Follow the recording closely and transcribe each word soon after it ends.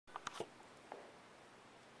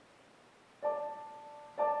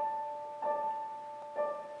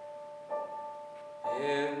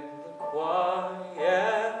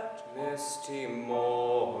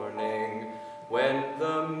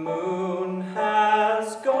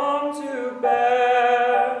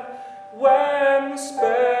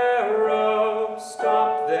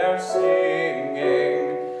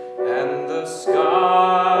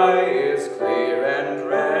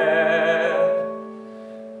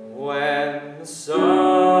When the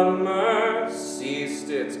summer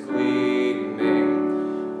ceased its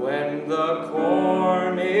gleaming, when the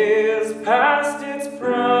corn is past its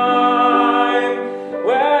prime,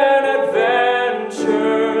 when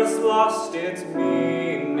adventure's lost its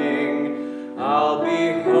meaning, I'll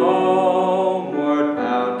be homeward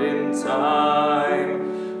bound in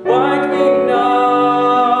time. Bind me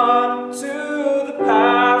not to the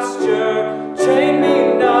pasture, chain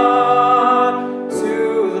me not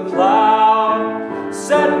to the plow,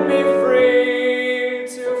 set me free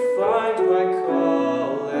to find my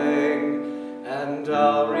calling, and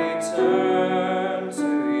I'll return to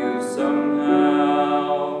you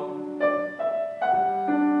somehow.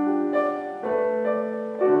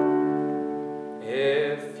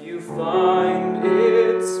 If you find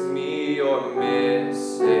it's me you're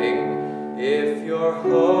missing, if you're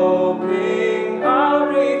hoping I'll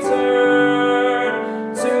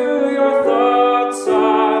return to your thoughts,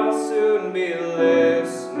 I'll soon be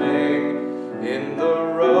listening. In the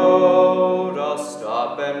road I'll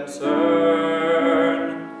stop and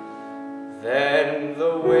turn. Then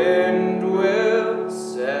the wind will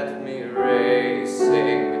set me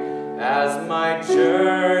racing as my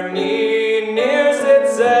journey nears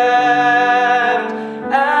its end,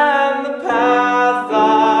 and the path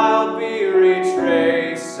I'll be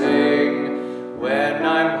retracing when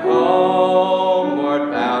I'm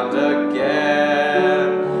homeward bound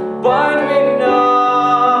again. Bind me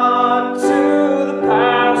not to the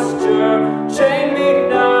pasture, chain me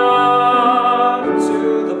not to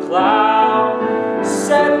the plow,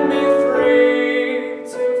 set me free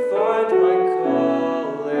to find my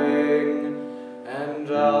calling, and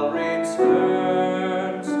I'll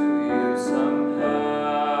return to you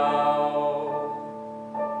somehow.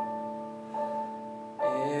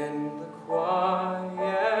 In the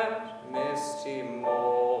quiet, misty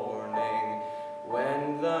morning, when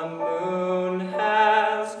the